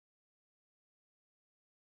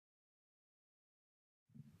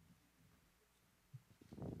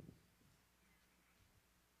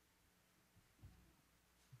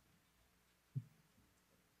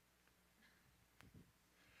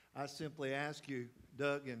I simply ask you,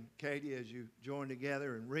 Doug and Katie, as you join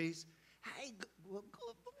together, and Reese, hey, well,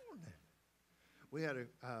 good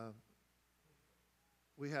morning.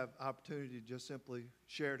 We have opportunity to just simply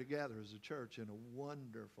share together as a church in a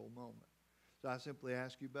wonderful moment. So I simply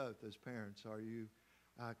ask you both as parents, are you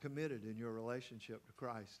committed in your relationship to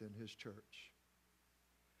Christ and His church?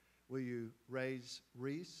 Will you raise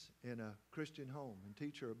Reese in a Christian home and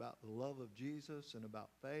teach her about the love of Jesus and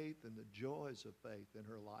about faith and the joys of faith in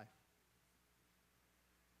her life?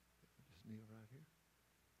 Just kneel right here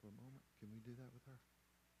for a moment. Can we do that with her?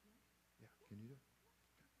 Yeah, can you do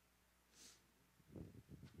it?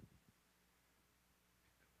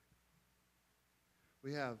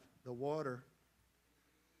 We have the water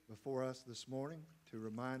before us this morning to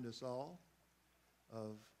remind us all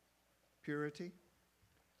of purity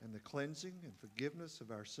and the cleansing and forgiveness of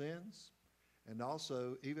our sins. And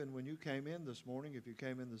also, even when you came in this morning, if you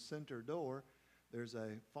came in the center door, there's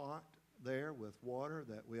a font there with water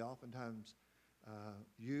that we oftentimes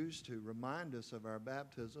use to remind us of our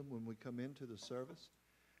baptism when we come into the service.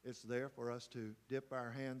 It's there for us to dip our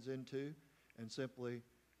hands into and simply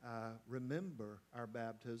remember our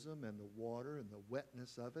baptism and the water and the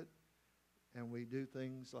wetness of it. And we do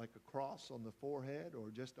things like a cross on the forehead or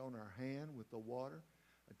just on our hand with the water,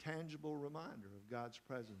 a tangible reminder of God's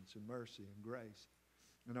presence and mercy and grace.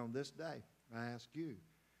 And on this day, I ask you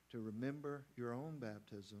to remember your own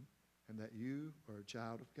baptism and that you are a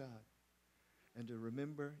child of God. And to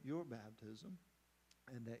remember your baptism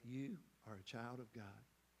and that you are a child of God.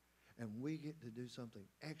 And we get to do something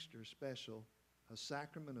extra special, a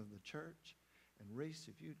sacrament of the church. And Reese,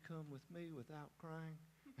 if you'd come with me without crying.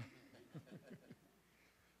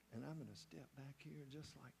 And I'm going to step back here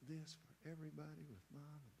just like this for everybody with Mom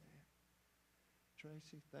and Dad.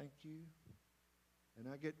 Tracy, thank you. And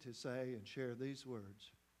I get to say and share these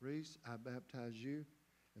words. Reese, I baptize you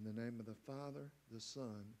in the name of the Father, the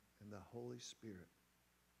Son, and the Holy Spirit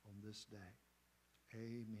on this day.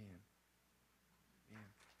 Amen.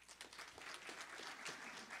 Amen.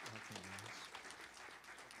 Welcome, guys.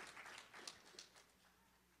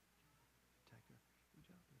 Take her. Would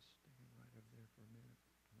y'all just stand right over there for a minute?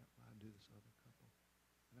 And that while I do this other couple.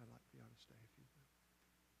 And I'd like for y'all to stay if you will.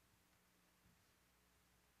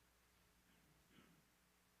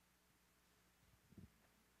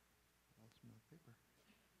 Lost my paper.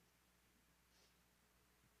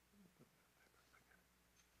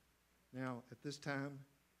 Now, at this time,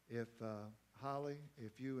 if Holly,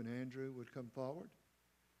 if you and Andrew would come forward,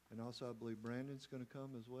 and also I believe Brandon's going to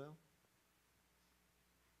come as well.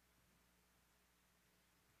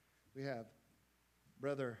 We have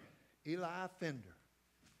Brother Eli Fender.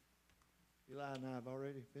 Eli and I have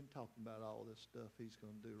already been talking about all this stuff he's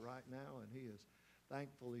going to do right now, and he is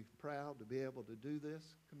thankfully proud to be able to do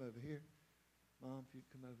this. Come over here. Mom, if you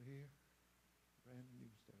come over here. Brandon, you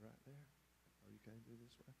can stay right there. Or you can do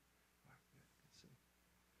this way. All right, good. Good to see.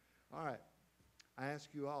 All right. I ask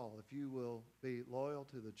you all if you will be loyal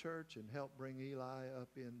to the church and help bring Eli up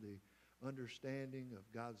in the understanding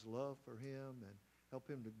of God's love for him and help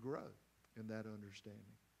him to grow in that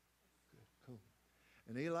understanding. Good, cool.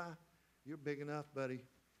 And Eli, you're big enough, buddy,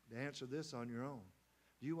 to answer this on your own.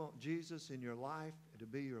 Do you want Jesus in your life to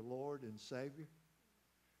be your Lord and Savior?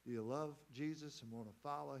 Do you love Jesus and want to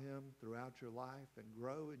follow him throughout your life and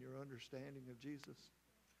grow in your understanding of Jesus?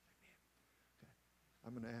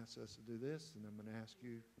 I'm going to ask us to do this, and I'm going to ask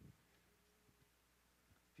you,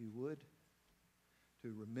 if you would,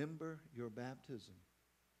 to remember your baptism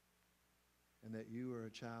and that you are a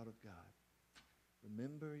child of God.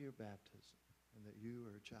 Remember your baptism and that you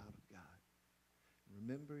are a child of God.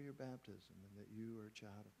 Remember your baptism and that you are a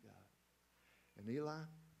child of God. And Eli,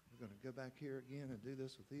 we're going to go back here again and do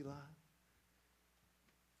this with Eli.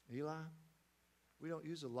 Eli, we don't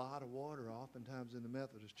use a lot of water oftentimes in the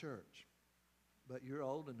Methodist church. But you're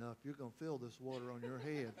old enough, you're going to feel this water on your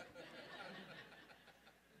head.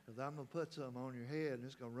 Because I'm going to put some on your head, and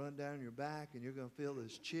it's going to run down your back, and you're going to feel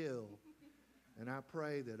this chill. And I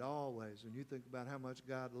pray that always, when you think about how much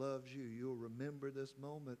God loves you, you'll remember this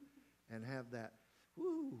moment and have that,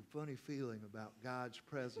 funny feeling about God's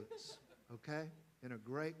presence, okay? In a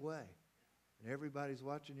great way. And everybody's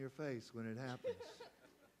watching your face when it happens.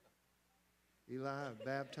 Eli, I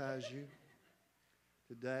baptize you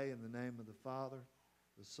today in the name of the Father,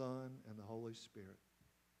 the Son, and the Holy Spirit.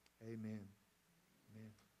 Amen.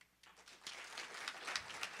 Amen.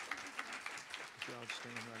 Y'all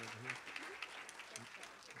stand right over here.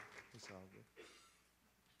 It's all good.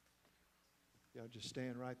 Y'all just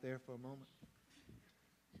stand right there for a moment.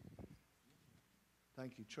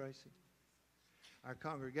 Thank you, Tracy. Our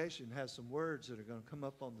congregation has some words that are going to come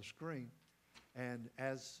up on the screen. And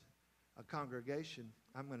as congregation,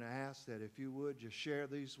 I'm going to ask that if you would just share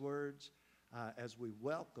these words as we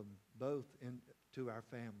welcome both into our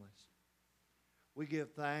families. We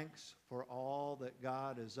give thanks for all that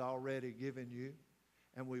God has already given you,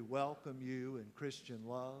 and we welcome you in Christian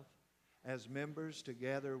love as members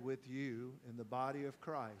together with you in the body of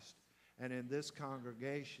Christ and in this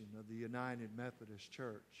congregation of the United Methodist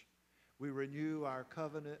Church. We renew our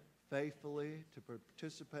covenant faithfully to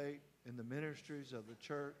participate in the ministries of the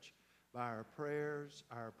church by our prayers,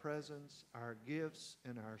 our presence, our gifts,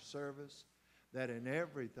 and our service, that in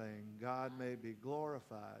everything God may be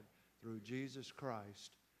glorified through Jesus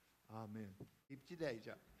Christ. Amen. Keep your day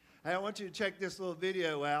job. Hey, I want you to check this little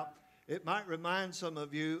video out. It might remind some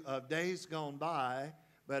of you of days gone by,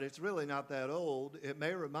 but it's really not that old. It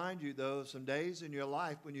may remind you, though, of some days in your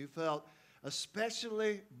life when you felt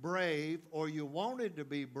especially brave, or you wanted to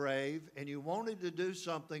be brave, and you wanted to do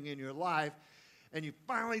something in your life, and you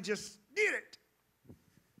finally just did it.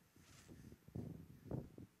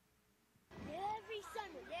 Every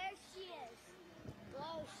summer, there she is.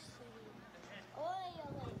 Low city.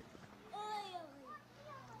 Oily.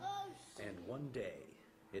 Low city. And one day,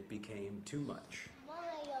 it became too much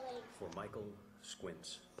Oily. for Michael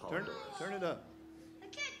Squints Turn Polidorus. it up. I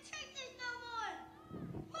can't take this no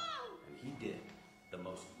more. Mom! And he did the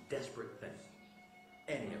most desperate thing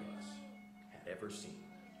any of us had ever seen.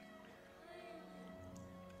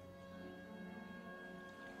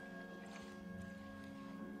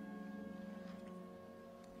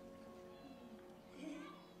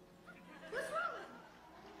 What's wrong?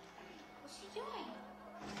 What's she doing?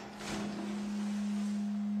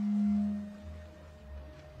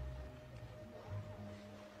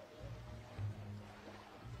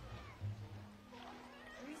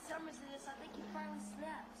 3 summers of this, I think he finally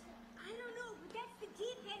snapped. I don't know, but that's the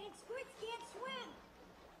deep end and squids can't swim.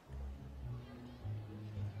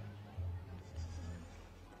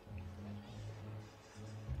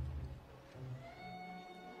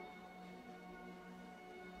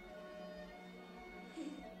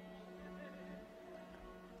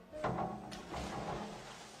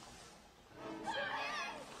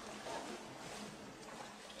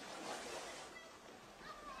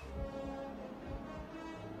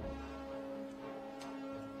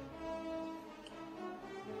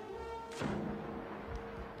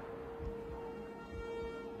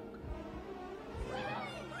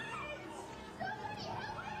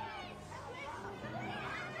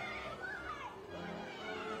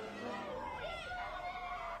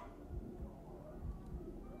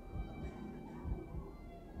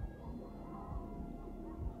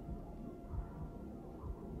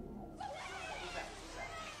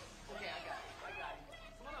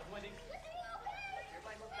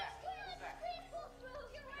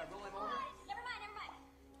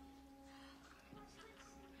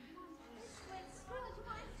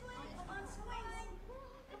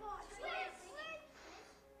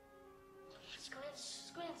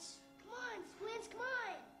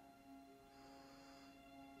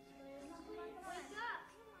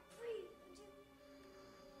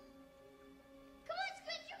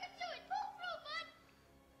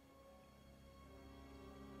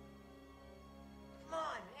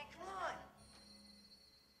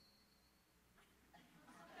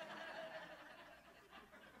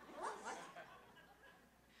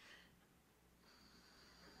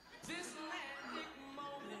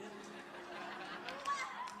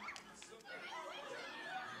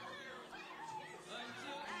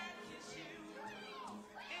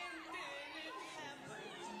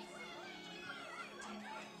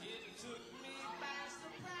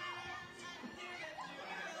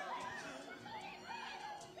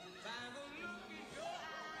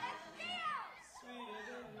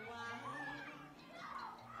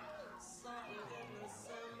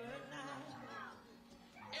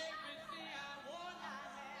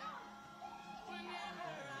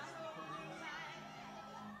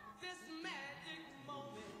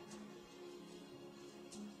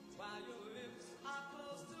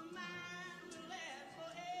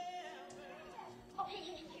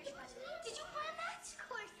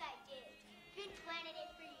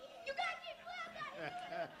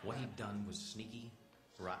 What he'd done was sneaky,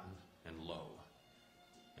 rotten, and low,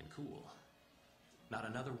 and cool. Not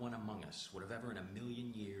another one among us would have ever in a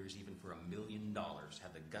million years, even for $1 million,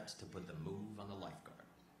 had the guts to put the move on the lifeguard.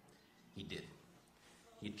 He did.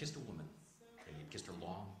 He had kissed a woman, and he had kissed her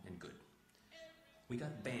long and good. We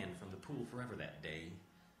got banned from the pool forever that day,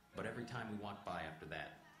 but every time we walked by after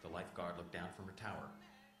that, the lifeguard looked down from her tower,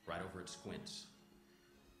 right over at Squints,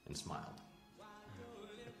 and smiled.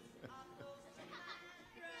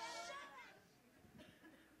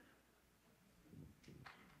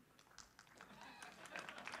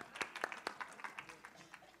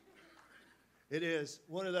 It is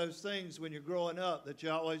one of those things when you're growing up that you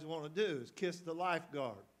always want to do is kiss the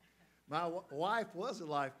lifeguard. My wife was a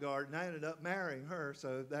lifeguard, and I ended up marrying her,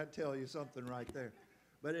 so that tells you something right there.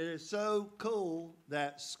 But it is so cool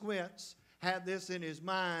that Squints had this in his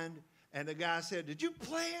mind, and the guy said, "Did you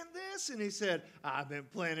plan this?" And he said, "I've been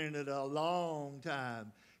planning it a long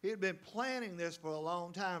time." He had been planning this for a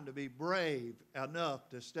long time to be brave enough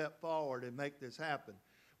to step forward and make this happen.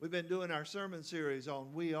 We've been doing our sermon series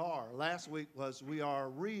on We Are. Last week was We Are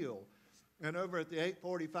Real. And over at the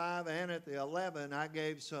 8:45 and at the 11, I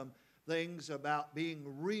gave some things about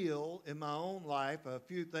being real in my own life, a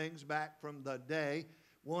few things back from the day.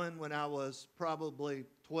 One when I was probably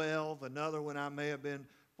 12, another when I may have been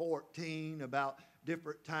 14, about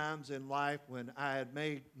different times in life when I had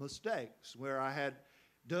made mistakes, where I had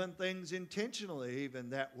done things intentionally even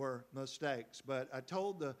that were mistakes. But I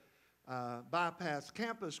told the Bypass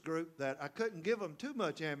Campus group that I couldn't give them too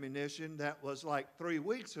much ammunition. That was like 3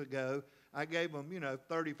 weeks ago. I gave them,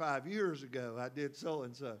 35 years ago I did so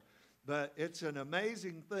and so. But it's an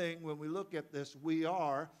amazing thing when we look at this we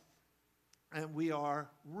are, and we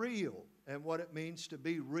are real, and what it means to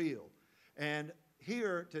be real. And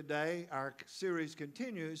here today, our series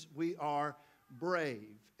continues, we are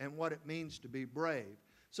brave, and what it means to be brave.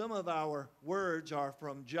 Some of our words are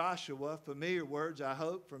from Joshua, familiar words, I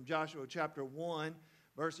hope, from Joshua chapter 1,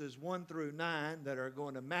 verses 1 through 9, that are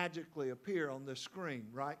going to magically appear on the screen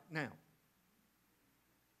right now.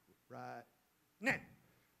 Right now.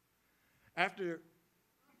 I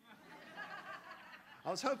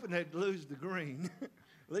was hoping they'd lose the green. At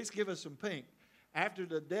least give us some pink. After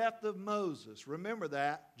the death of Moses, remember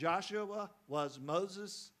that, Joshua was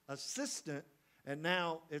Moses' assistant, and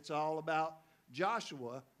now it's all about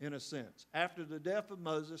Joshua in a sense. After the death of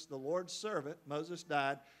Moses, the Lord's servant, Moses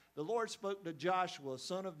died, the Lord spoke to Joshua,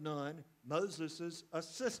 son of Nun, Moses'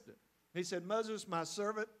 assistant. He said, "Moses, my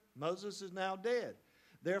servant, Moses is now dead.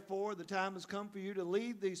 Therefore, the time has come for you to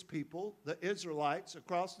lead these people, the Israelites,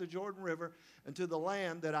 across the Jordan River into the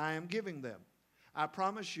land that I am giving them. I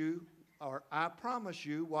promise you what I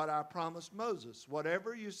promised Moses.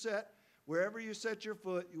 Wherever you set your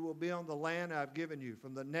foot, you will be on the land I've given you,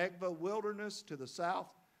 from the Negva wilderness to the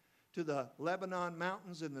south, to the Lebanon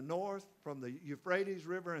mountains in the north, from the Euphrates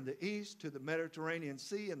River in the east to the Mediterranean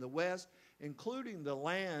Sea in the west, including the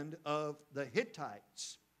land of the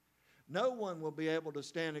Hittites. No one will be able to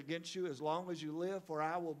stand against you as long as you live, for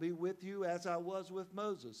I will be with you as I was with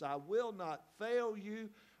Moses. I will not fail you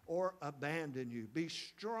or abandon you. Be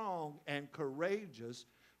strong and courageous,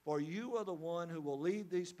 for you are the one who will lead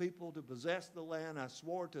these people to possess the land I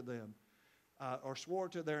swore to them, or swore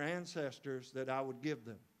to their ancestors that I would give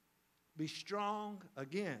them. Be strong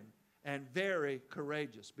again and very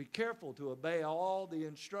courageous. Be careful to obey all the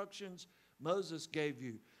instructions Moses gave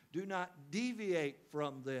you. Do not deviate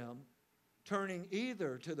from them, turning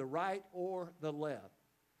either to the right or the left.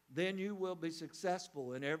 Then you will be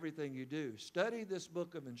successful in everything you do. Study this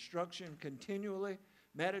book of instruction continually.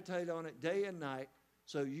 Meditate on it day and night,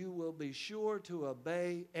 so you will be sure to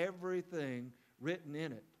obey everything written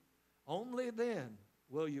in it. Only then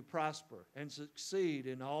will you prosper and succeed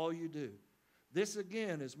in all you do. This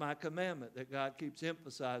again is my commandment that God keeps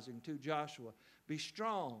emphasizing to Joshua. Be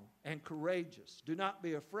strong and courageous. Do not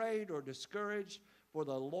be afraid or discouraged, for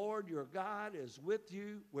the Lord your God is with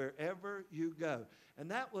you wherever you go. And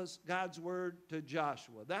that was God's word to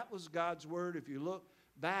Joshua. That was God's word, if you look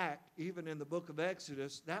back, even in the book of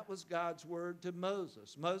Exodus, that was God's word to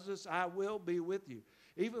Moses. Moses, I will be with you.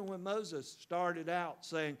 Even when Moses started out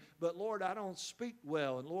saying, "But Lord, I don't speak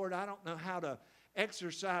well, and Lord, I don't know how to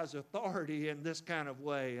exercise authority in this kind of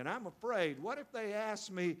way, and I'm afraid, what if they ask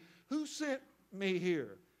me, who sent me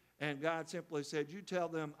here?" And God simply said, you tell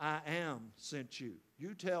them I am sent you.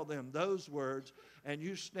 You tell them those words, and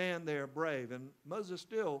you stand there brave. And Moses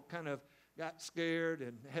still kind of got scared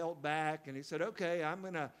and held back, and he said, okay, I'm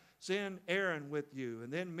going to send Aaron with you.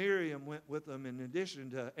 And then Miriam went with them in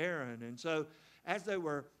addition to Aaron. And so as they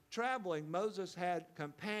were traveling, Moses had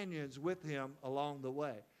companions with him along the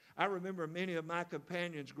way. I remember many of my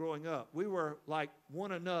companions growing up. We were like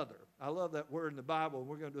one another. I love that word in the Bible.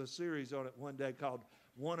 We're going to do a series on it one day called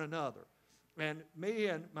One Another. And me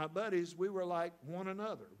and my buddies, we were like one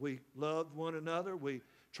another. We loved one another. We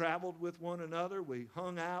traveled with one another. We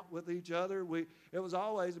hung out with each other. It was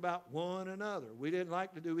always about one another. We didn't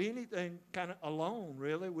like to do anything kind of alone,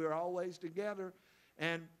 really. We were always together.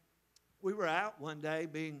 And we were out one day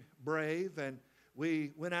being brave, and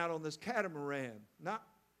we went out on this catamaran. Not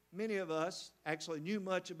many of us actually knew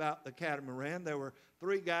much about the catamaran. There were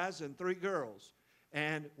 3 guys and 3 girls.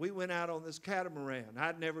 And we went out on this catamaran.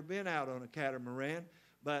 I'd never been out on a catamaran,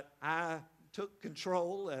 but I took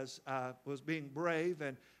control as I was being brave,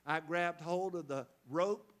 and I grabbed hold of the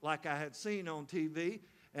rope like I had seen on TV,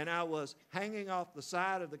 and I was hanging off the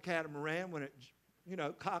side of the catamaran when it,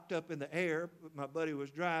 cocked up in the air. My buddy was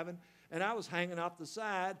driving, and I was hanging off the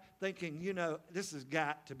side thinking, this has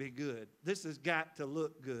got to be good. This has got to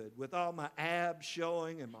look good with all my abs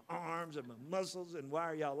showing and my arms and my muscles, and why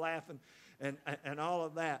are y'all laughing, and all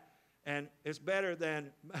of that. And it's better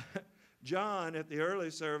than John at the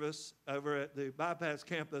early service over at the Bypass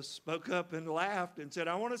campus spoke up and laughed and said,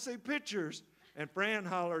 I want to see pictures. And Fran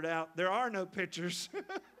hollered out, there are no pictures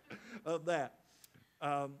of that.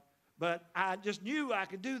 But I just knew I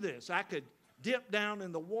could do this. I could dip down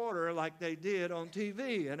in the water like they did on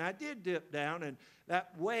TV. And I did dip down, and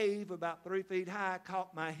that wave about 3 feet high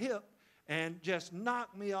caught my hip and just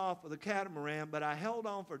knocked me off of the catamaran. But I held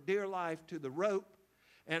on for dear life to the rope,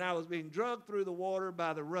 and I was being dragged through the water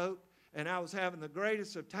by the rope. And I was having the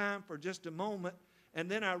greatest of time for just a moment. And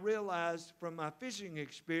then I realized from my fishing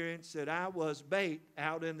experience that I was bait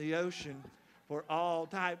out in the ocean for all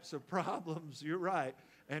types of problems, you're right,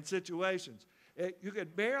 and situations. You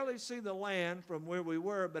could barely see the land from where we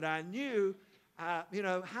were, but I knew, how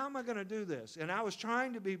am I going to do this? And I was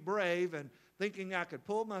trying to be brave and thinking I could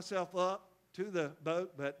pull myself up to the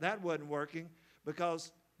boat, but that wasn't working,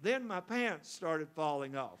 because then my pants started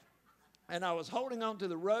falling off. And I was holding on to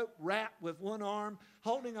the rope, wrapped with one arm,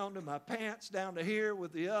 holding on to my pants down to here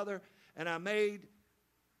with the other, and I made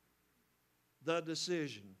the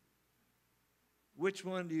decision. Which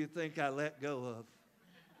one do you think I let go of?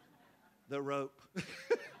 The rope.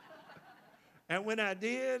 And when I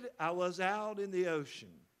did, I was out in the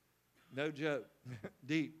ocean. No joke.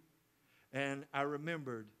 Deep. And I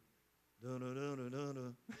remembered,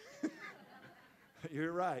 dun-dun-dun-dun-dun.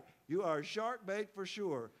 You're right. You are a shark bait for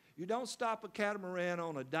sure. You don't stop a catamaran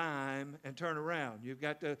on a dime and turn around. You've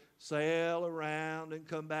got to sail around and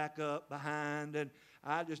come back up behind. And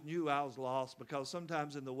I just knew I was lost, because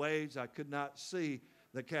sometimes in the waves I could not see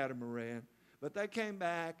the catamaran. But they came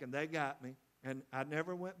back and they got me. And I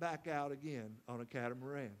never went back out again on a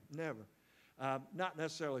catamaran. Never. Not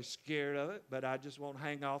necessarily scared of it, but I just won't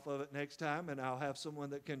hang off of it next time, and I'll have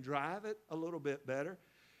someone that can drive it a little bit better.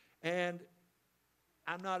 And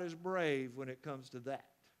I'm not as brave when it comes to that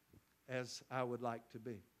as I would like to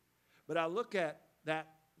be. But I look at that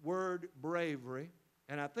word bravery,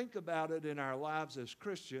 and I think about it in our lives as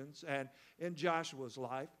Christians and in Joshua's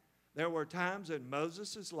life. There were times in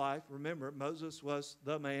Moses' life, remember, Moses was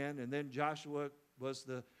the man, and then Joshua was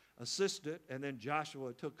the assistant, and then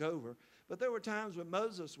Joshua took over. But there were times when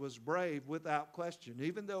Moses was brave without question,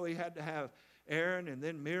 even though he had to have Aaron and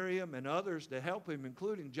then Miriam and others to help him,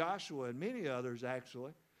 including Joshua and many others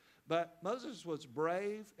actually. But Moses was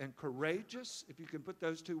brave and courageous, if you can put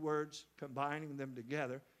those two words, combining them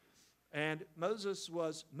together. And Moses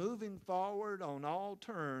was moving forward on all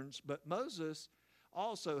turns, but Moses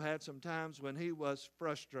also had some times when he was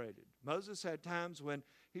frustrated. Moses had times when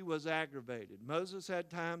he was aggravated. Moses had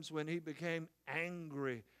times when he became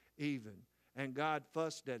angry even, and God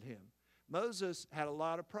fussed at him. Moses had a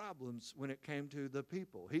lot of problems when it came to the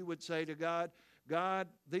people. He would say to God, God,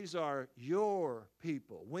 these are your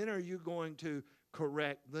people. When are you going to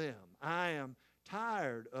correct them? I am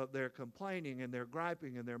tired of their complaining and their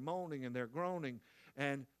griping and their moaning and their groaning.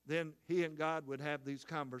 And then he and God would have these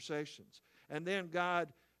conversations. And then God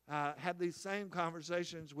had these same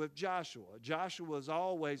conversations with Joshua. Joshua was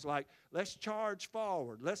always like, let's charge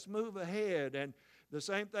forward. Let's move ahead. And the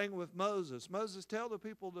same thing with Moses. Moses, tell the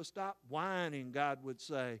people to stop whining, God would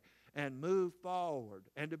say, and move forward,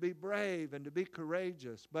 and to be brave and to be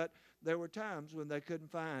courageous. But there were times when they couldn't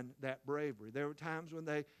find that bravery. There were times when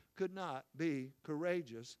they could not be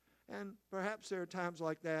courageous. And perhaps there are times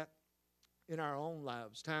like that in our own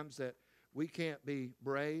lives, times that we can't be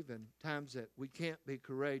brave and times that we can't be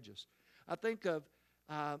courageous. I think of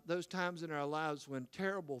those times in our lives when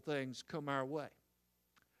terrible things come our way.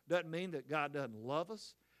 Doesn't mean that God doesn't love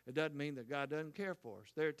us. It doesn't mean that God doesn't care for us.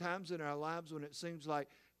 There are times in our lives when it seems like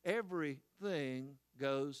everything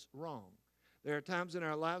goes wrong. There are times in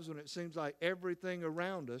our lives when it seems like everything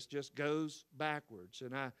around us just goes backwards.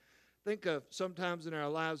 And I think of sometimes in our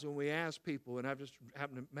lives when we ask people, and I just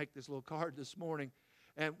happened to make this little card this morning,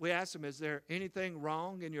 and we ask them, is there anything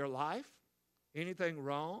wrong in your life? Anything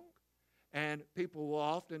wrong? And people will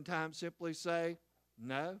oftentimes simply say,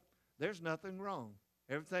 no, there's nothing wrong.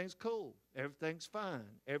 Everything's cool. Everything's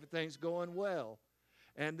fine. Everything's going well.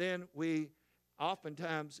 And then we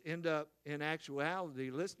oftentimes end up in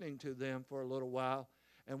actuality listening to them for a little while,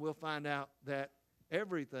 and we'll find out that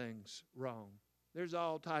everything's wrong. There's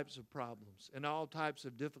all types of problems and all types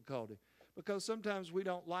of difficulty, because sometimes we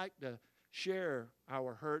don't like to share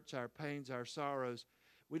our hurts, our pains, our sorrows.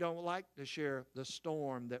 We don't like to share the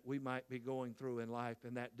storm that we might be going through in life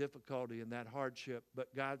and that difficulty and that hardship.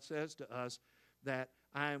 But God says to us that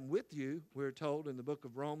I am with you, we're told in the book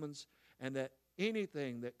of Romans, and that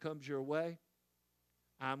anything that comes your way,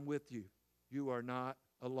 I'm with you. You are not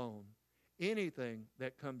alone. Anything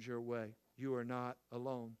that comes your way, you are not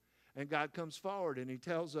alone. And God comes forward and He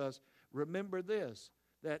tells us, remember this,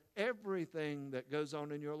 that everything that goes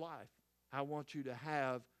on in your life, I want you to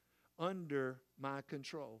have under my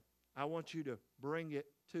control. I want you to bring it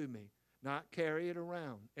to me, not carry it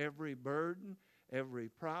around. Every burden, every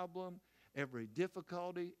problem, every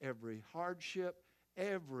difficulty, every hardship,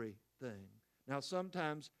 everything. Now,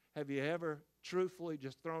 sometimes, have you ever truthfully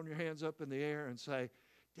just thrown your hands up in the air and say,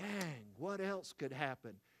 dang, what else could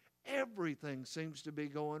happen? Everything seems to be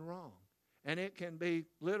going wrong. And it can be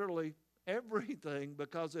literally everything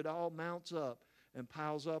because it all mounts up and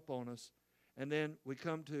piles up on us. And then we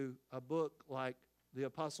come to a book like the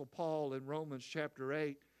Apostle Paul in Romans chapter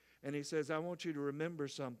 8, and he says, I want you to remember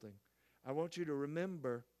something. I want you to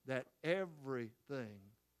remember that everything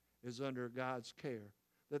is under God's care,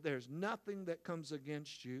 that there's nothing that comes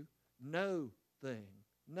against you, no thing,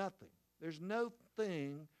 nothing. There's no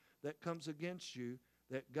thing that comes against you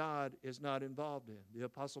that God is not involved in. The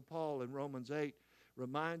Apostle Paul in Romans 8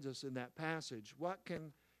 reminds us in that passage, what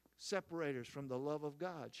can separate us from the love of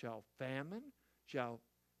God? Shall famine? Shall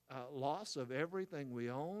loss of everything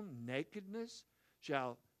we own? Nakedness?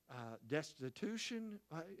 Shall destitution?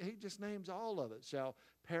 He just names all of it. Shall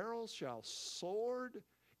peril? Shall sword?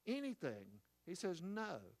 Anything. He says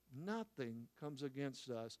no, nothing comes against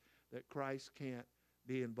us that Christ can't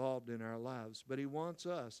be involved in our lives. But He wants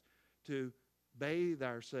us to bathe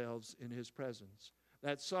ourselves in His presence.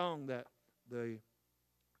 That song that the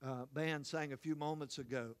band sang a few moments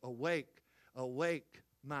ago, Awake, Awake,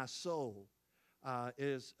 My Soul,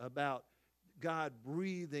 is about God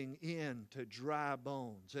breathing into dry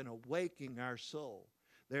bones and awaking our soul.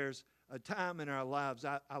 There's a time in our lives,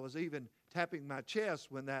 I was even tapping my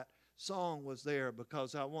chest when that song was there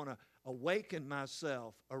because I want to awaken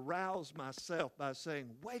myself, arouse myself by saying,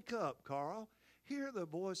 wake up, Carl. Hear the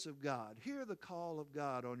voice of God. Hear the call of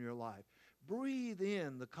God on your life. Breathe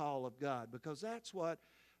in the call of God, because that's what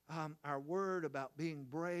our word about being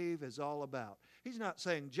brave is all about. He's not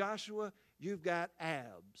saying, Joshua, you've got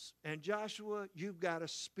abs, and Joshua, you've got a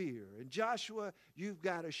spear, and Joshua, you've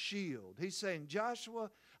got a shield. He's saying, Joshua,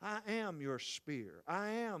 I am your spear. I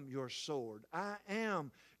am your sword. I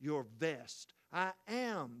am your vest. I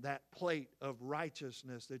am that plate of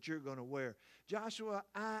righteousness that you're going to wear. Joshua,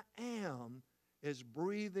 I am is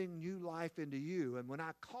breathing new life into you. And when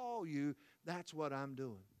I call you, that's what I'm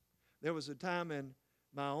doing. There was a time in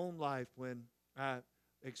my own life when I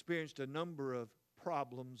experienced a number of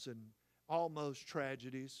problems and almost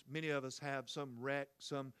tragedies. Many of us have some wreck,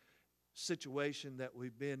 some situation that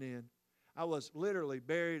we've been in. I was literally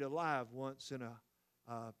buried alive once in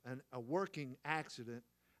a working accident.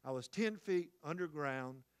 I was 10 feet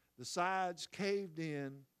underground. The sides caved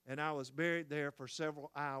in, and I was buried there for several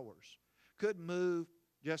hours. Couldn't move,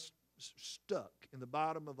 just stuck in the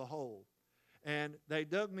bottom of a hole. And they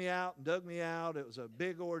dug me out and dug me out. It was a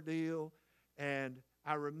big ordeal. And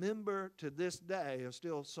I remember to this day, I'm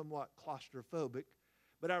still somewhat claustrophobic,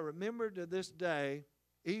 but I remember to this day,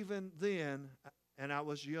 even then, and I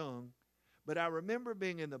was young, but I remember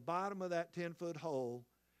being in the bottom of that 10-foot hole,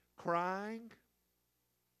 crying,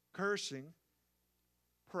 cursing,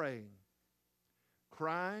 praying.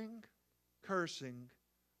 Crying, cursing,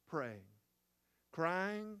 praying.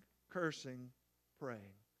 Crying, cursing, praying.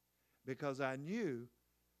 Because I knew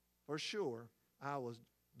for sure I was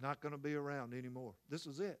not going to be around anymore. This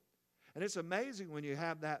was it. And it's amazing when you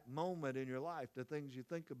have that moment in your life, the things you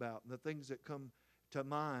think about and the things that come to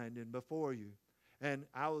mind and before you. And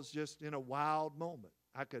I was just in a wild moment.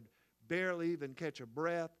 I could barely even catch a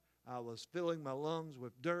breath. I was filling my lungs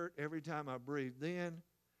with dirt every time I breathed in.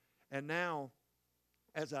 And now,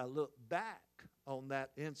 as I look back on that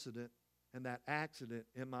incident and that accident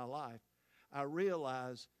in my life, I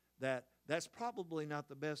realize that that's probably not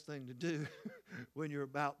the best thing to do when you're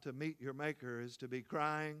about to meet your Maker, is to be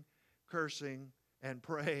crying, cursing, and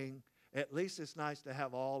praying. At least it's nice to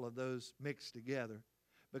have all of those mixed together,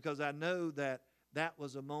 because I know that that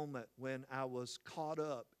was a moment when I was caught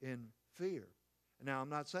up in fear. Now, I'm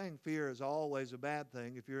not saying fear is always a bad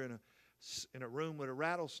thing. If you're in a room with a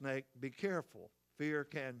rattlesnake, be careful. Fear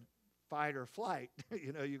can fight or flight.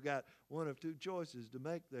 You know, you've got one of two choices to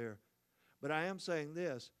make there. But I am saying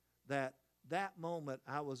this, that moment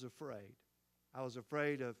I was afraid. I was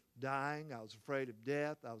afraid of dying. I was afraid of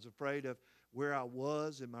death. I was afraid of where I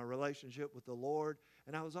was in my relationship with the Lord,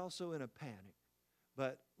 and I was also in a panic.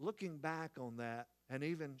 But looking back on that, and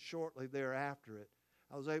even shortly thereafter it,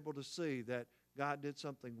 I was able to see that God did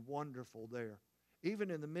something wonderful there.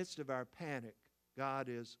 Even in the midst of our panic, God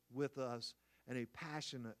is with us, and He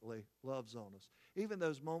passionately loves on us. Even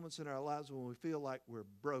those moments in our lives when we feel like we're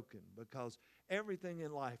broken because everything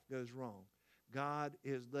in life goes wrong, God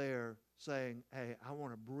is there saying, hey, I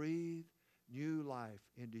want to breathe new life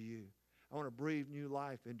into you. I want to breathe new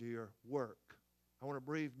life into your work. I want to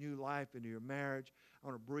breathe new life into your marriage. I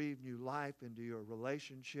want to breathe new life into your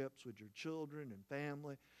relationships with your children and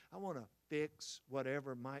family. I want to fix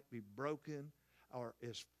whatever might be broken or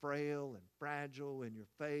is frail and fragile in your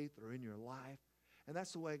faith or in your life. And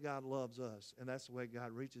that's the way God loves us, and that's the way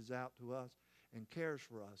God reaches out to us and cares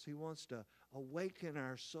for us. He wants to awaken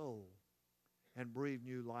our soul and breathe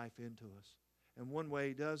new life into us. And one way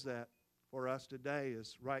He does that for us today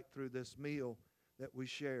is right through this meal that we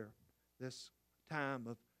share, this time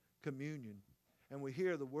of communion. And we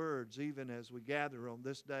hear the words, even as we gather on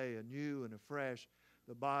this day anew and afresh,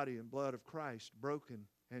 the body and blood of Christ broken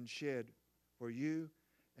and shed for you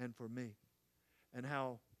and for me. And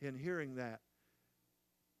how in hearing that,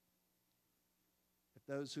 if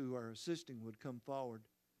those who are assisting would come forward,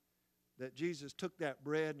 that Jesus took that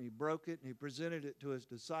bread and He broke it and He presented it to His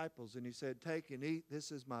disciples and He said, take and eat,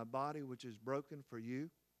 this is my body which is broken for you.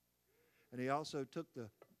 And He also took the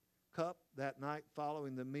cup that night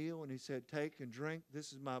following the meal and He said, take and drink,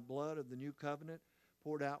 this is my blood of the new covenant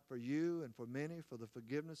poured out for you and for many for the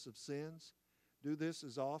forgiveness of sins. Do this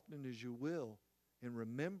as often as you will in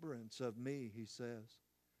remembrance of me, He says.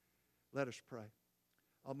 Let us pray.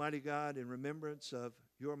 Almighty God, in remembrance of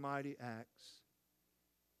your mighty acts,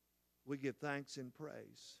 we give thanks and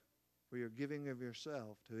praise for your giving of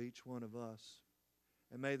yourself to each one of us.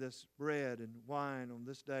 And may this bread and wine on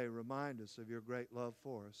this day remind us of your great love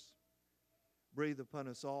for us. Breathe upon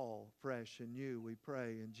us all fresh and new, we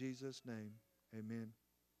pray in Jesus' name. Amen.